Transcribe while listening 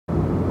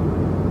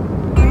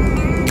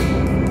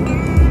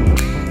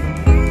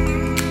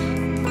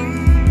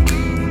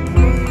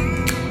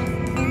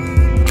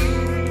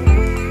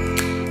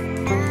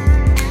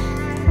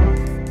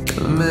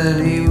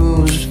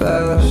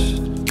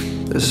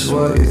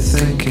what you're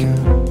thinking.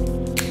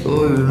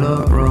 Oh, you're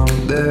not wrong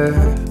there.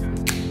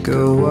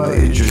 Girl, what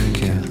you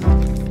drinking?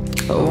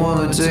 I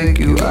wanna take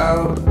you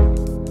out,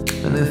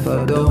 and if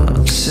I don't,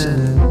 I'm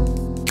sinning.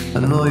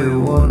 I know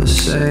you want the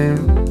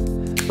same,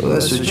 well,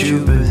 that's what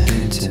you've been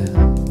hinting.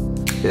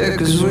 Yeah,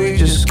 cause we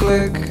just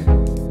click.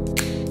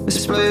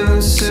 It's plain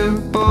and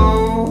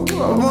simple.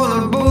 I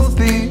wanna both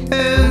be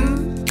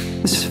in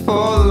this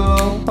for the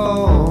long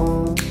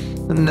haul,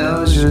 and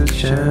now's your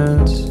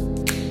chance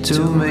to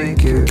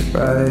make it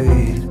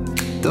right.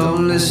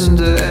 Don't listen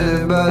to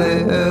anybody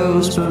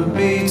else but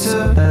me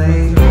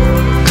tonight.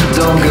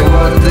 Don't get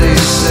what they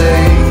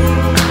say,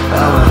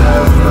 I'ma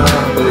have my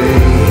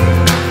way.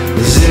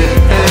 'Cause it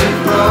ain't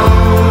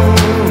wrong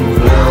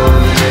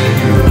loving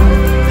you.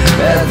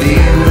 At the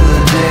end of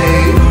the day,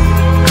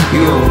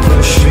 you won't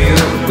push me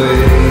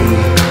away.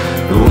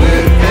 No,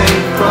 it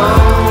ain't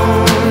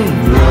wrong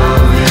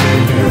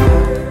loving you.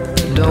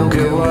 Don't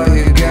get what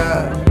you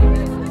got,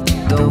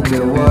 don't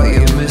get what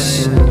you're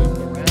missing.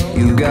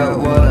 You got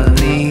what I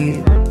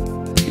need,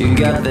 you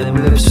got them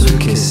lips for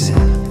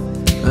kissing.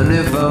 And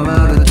if I'm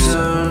out of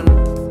turn,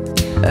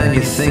 and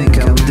you think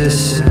I'm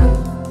dissing,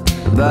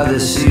 by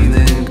this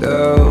evening,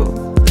 girl,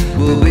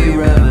 we'll be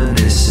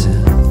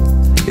reminiscing.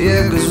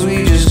 Yeah, cause we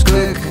just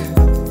click.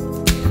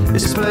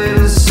 It's plain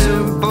and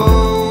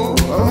simple.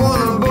 I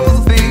wanna both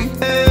be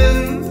in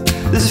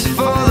this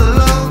for the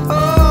long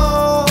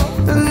haul,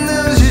 and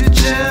now's your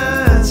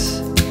chance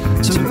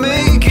to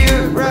make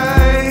it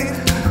right.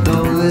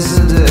 Don't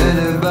listen to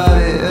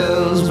anybody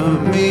else but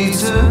me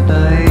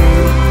tonight.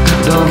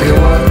 Don't care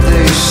what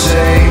they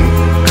say,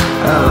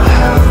 I'll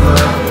have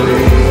my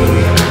way.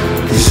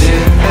 'Cause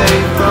it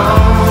ain't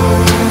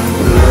wrong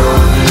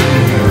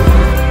loving you.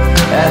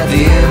 At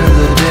the end of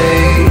the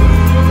day,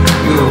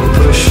 you'll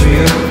push me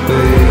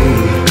away.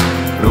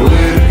 No,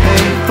 it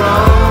ain't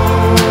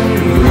wrong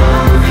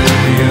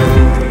loving you.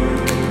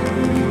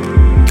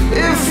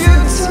 If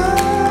you're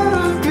tired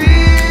of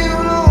being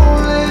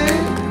lonely,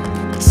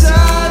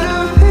 tired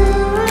of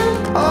hearing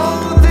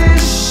all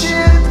this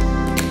shit,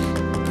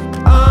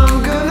 I'm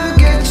gonna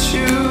get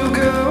you,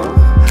 girl,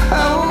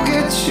 I will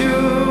get you,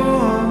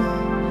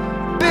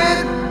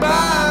 bit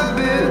by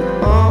bit.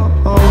 Oh,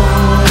 oh.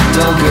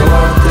 Don't care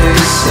what they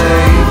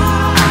say,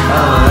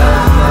 I'll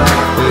have my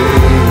way.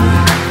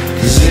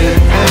 'Cause it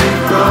ain't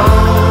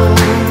wrong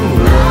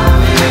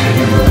loving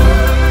you.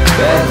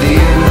 At the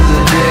end of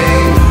the day,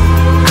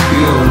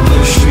 you won't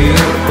push me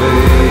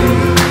away.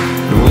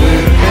 No,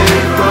 it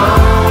ain't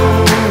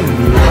wrong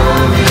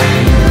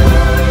loving you.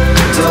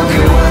 Don't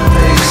care what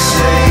they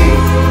say,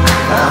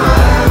 I'll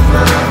have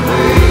my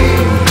way.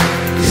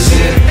 'Cause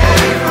it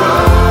ain't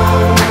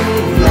wrong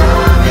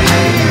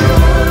loving you.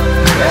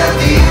 At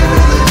the end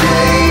of the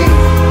day,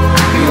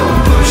 you won't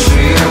push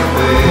me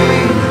away.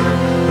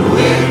 No,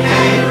 it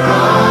ain't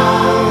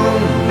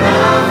wrong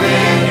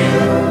loving you.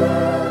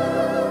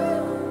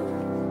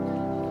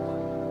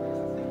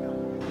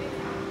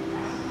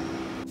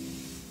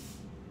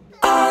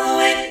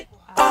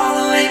 All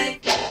the way,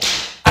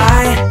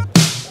 I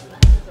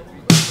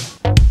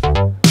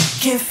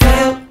can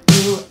feel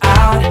you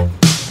out.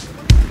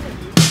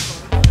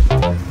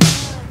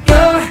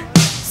 You're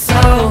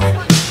so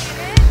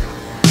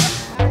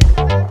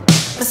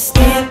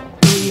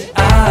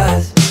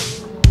mysterious.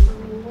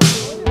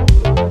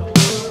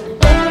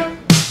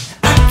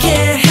 I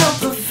can't help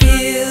but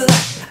feel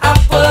I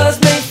was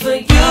made for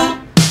you.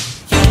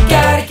 You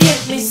gotta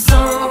give me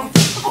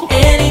something,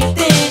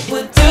 anything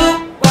would do.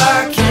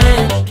 I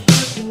can.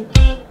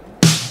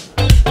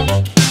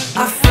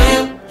 I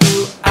feel you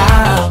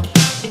out.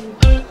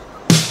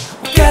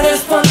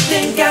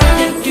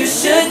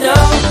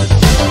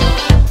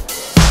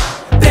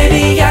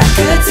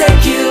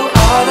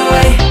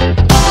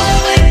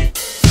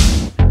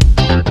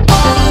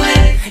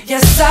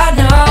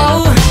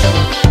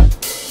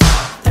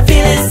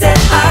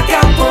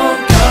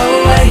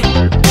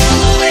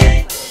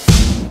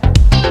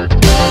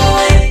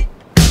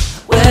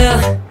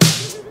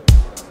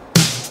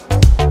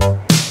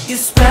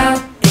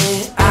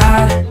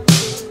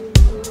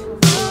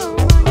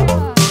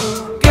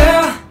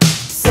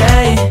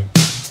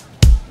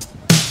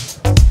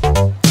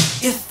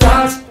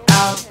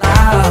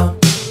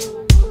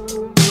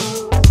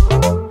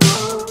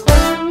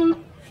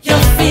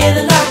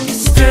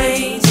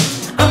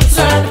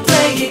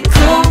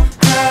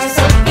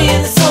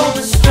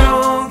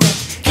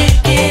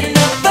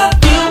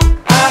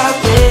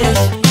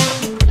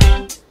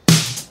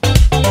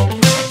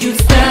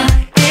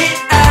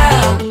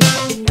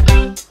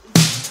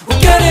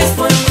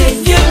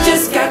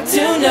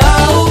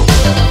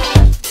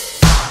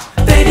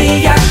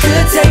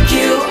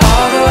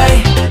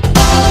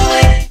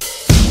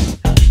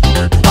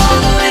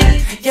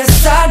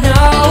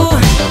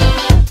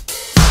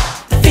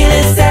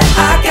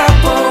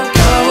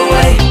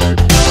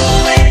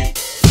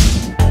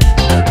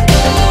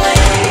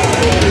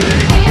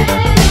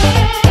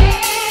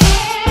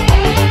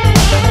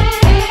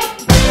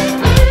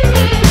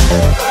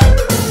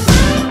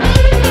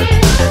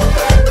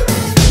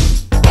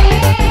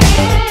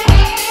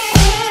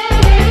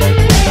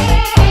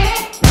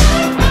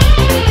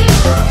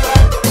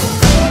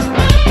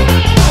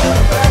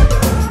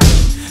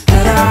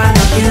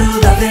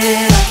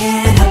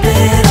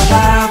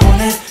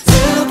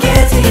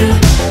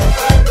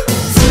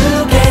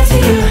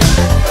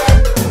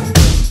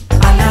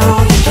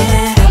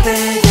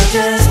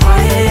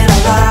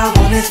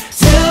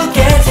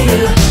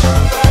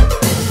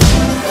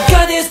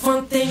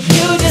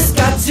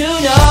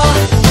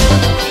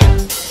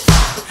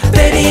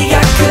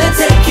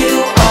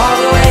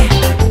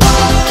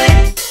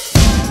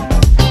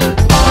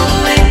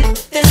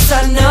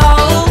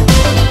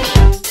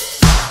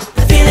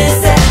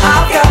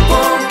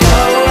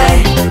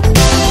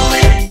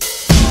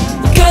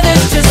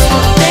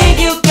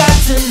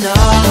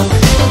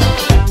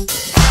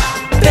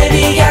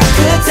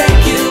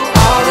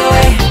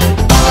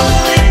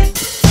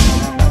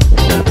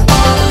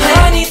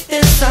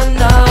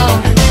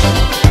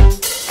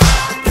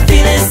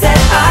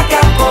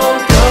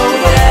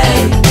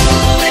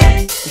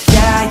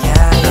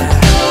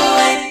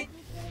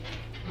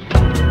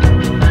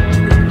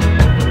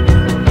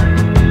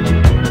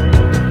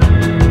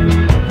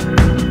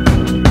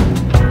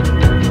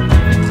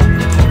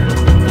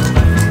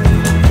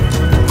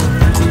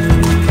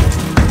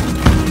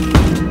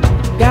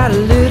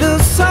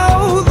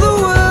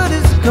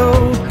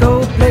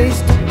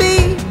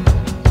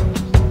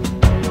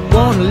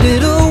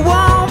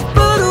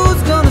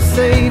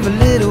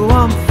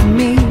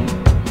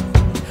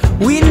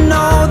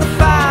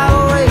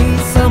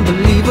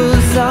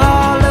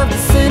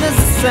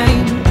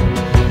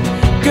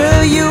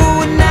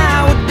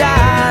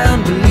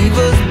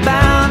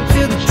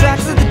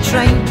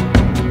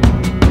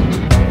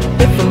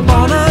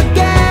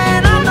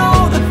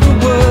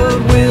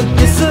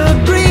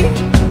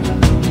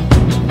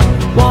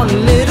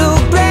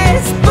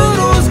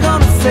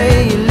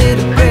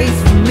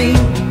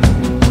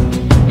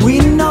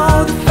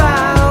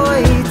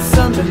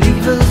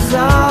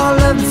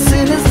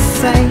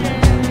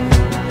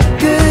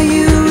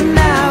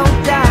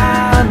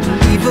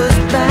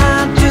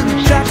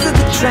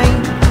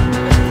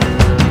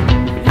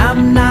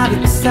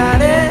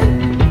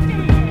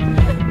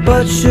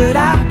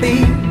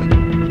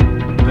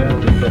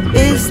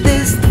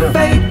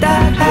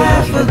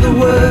 of the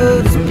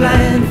world is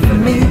planned for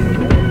me.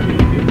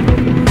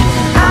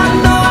 I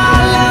know I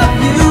love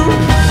you,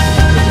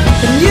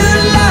 and you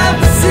love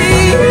to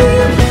see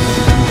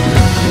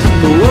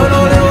the world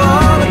only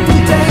water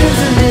contains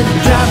a little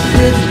drop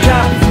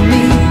for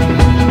me.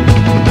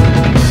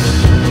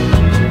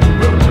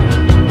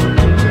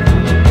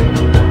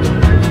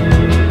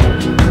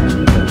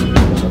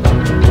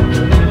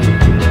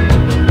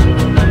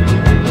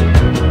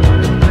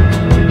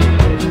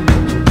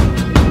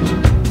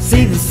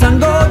 See the sun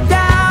go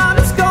down,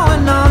 it's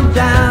going on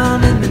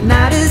down, and the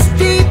night is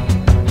deep.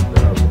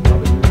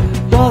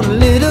 Want a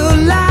little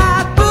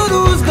light, but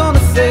who's gonna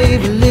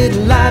save a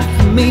little light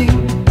for me?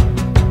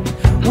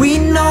 We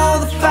know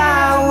the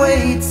fire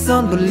waits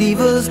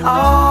unbelievers,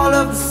 all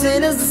of the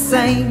sinners the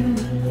same.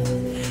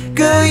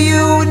 Girl,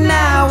 you and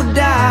I would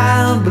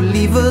die,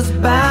 unbelievers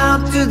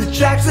bound to the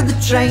tracks of the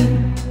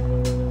train.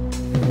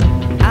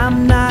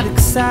 I'm not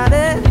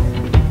excited,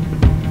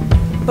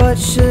 but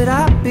should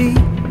I be?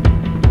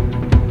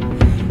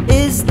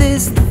 Is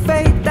this the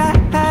fate that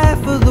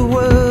half of the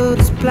world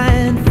is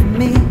planned for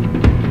me?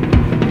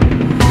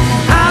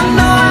 I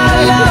know I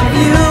love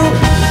you,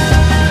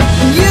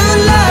 and you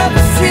love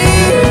to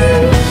see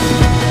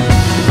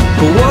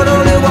but what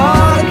only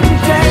water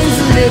contains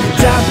a little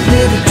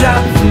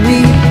drop for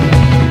me.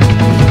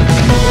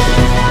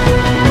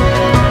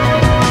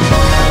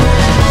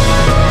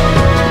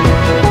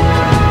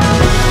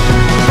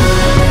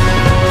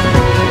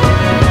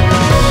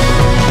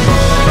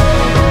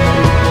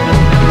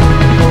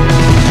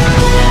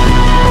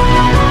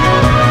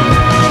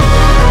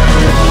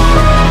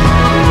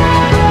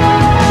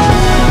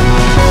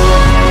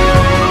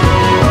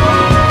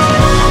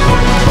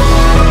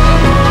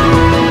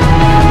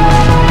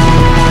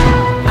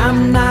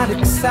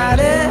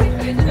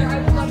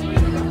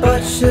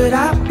 But should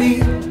I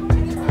be?